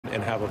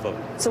and have a vote.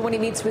 So when he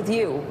meets with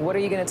you, what are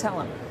you going to tell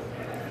him?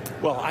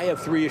 Well, I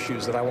have three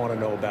issues that I want to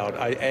know about.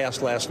 I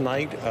asked last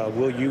night,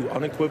 will you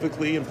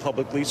unequivocally and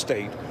publicly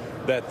state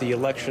that the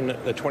election,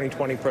 the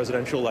 2020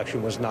 presidential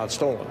election, was not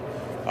stolen?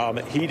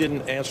 He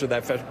didn't answer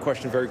that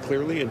question very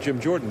clearly, and Jim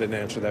Jordan didn't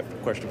answer that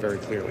question very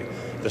clearly.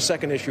 The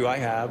second issue I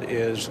have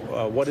is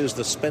what is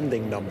the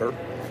spending number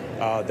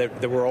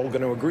that we're all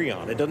going to agree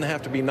on? It doesn't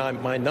have to be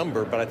my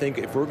number, but I think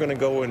if we're going to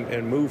go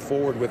and move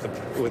forward with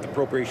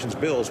appropriations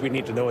bills, we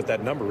need to know what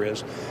that number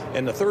is.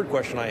 And the third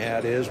question I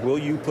had is, will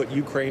you put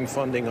Ukraine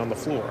funding on the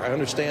floor? I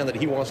understand that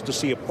he wants to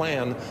see a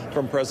plan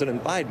from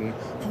President Biden,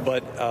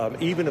 but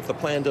even if the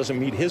plan doesn't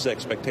meet his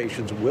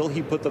expectations, will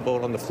he put the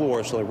vote on the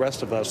floor so the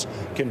rest of us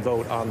can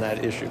vote on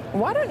that issue?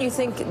 Why don't you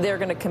think they're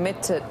going to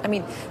commit to, I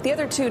mean, the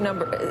other two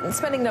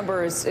spending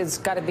number is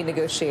got to be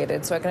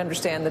negotiated, so I can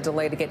understand the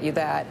delay to get you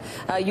that.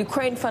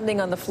 Ukraine funding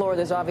on the floor,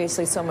 there's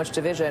obviously so much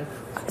division.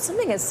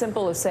 Something as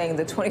simple as saying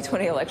the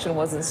 2020 election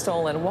wasn't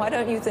stolen, why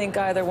don't you think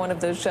either one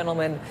of those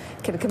gentlemen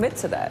can commit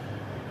to that?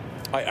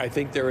 I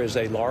think there is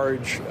a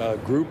large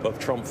group of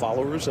Trump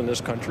followers in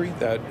this country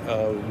that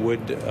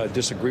would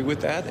disagree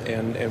with that,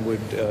 and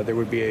there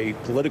would be a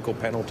political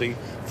penalty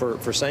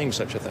for saying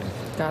such a thing.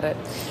 Got it.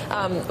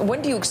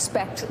 When do you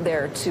expect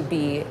there to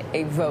be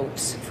a vote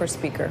for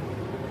Speaker?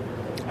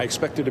 I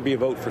expect there to be a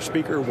vote for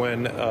Speaker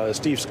when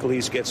Steve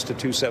Scalise gets to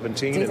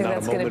 217 and not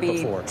a moment before. Do you think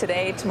that's going to be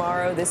today,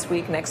 tomorrow, this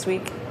week, next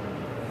week?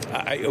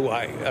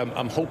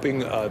 I'm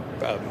hoping,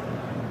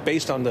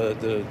 based on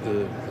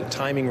the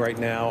timing right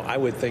now, I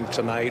would think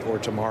tonight or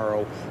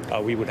tomorrow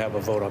we would have a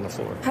vote on the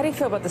floor. How do you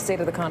feel about the state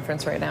of the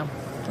conference right now,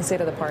 the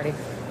state of the party?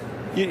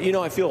 You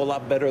know, I feel a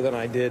lot better than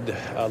I did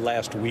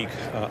last week,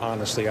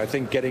 honestly. I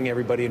think getting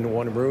everybody into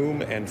one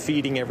room and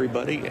feeding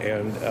everybody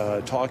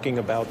and talking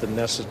about the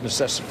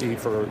necessity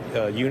for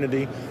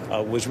unity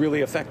was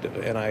really effective.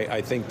 And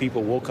I think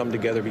people will come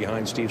together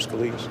behind Steve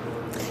Scalise.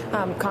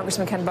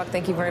 Congressman Ken Buck,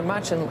 thank you very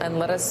much. And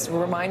let us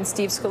remind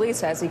Steve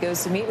Scalise as he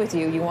goes to meet with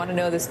you. You want to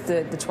know the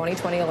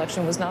 2020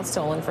 election was not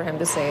stolen, for him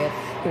to say it.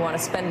 You want a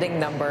spending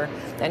number,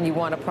 and you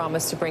want a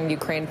promise to bring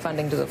Ukraine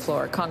funding to the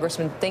floor.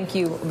 Congressman, thank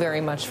you very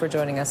much for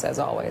joining us, as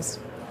always.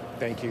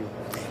 Thank you.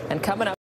 And coming up.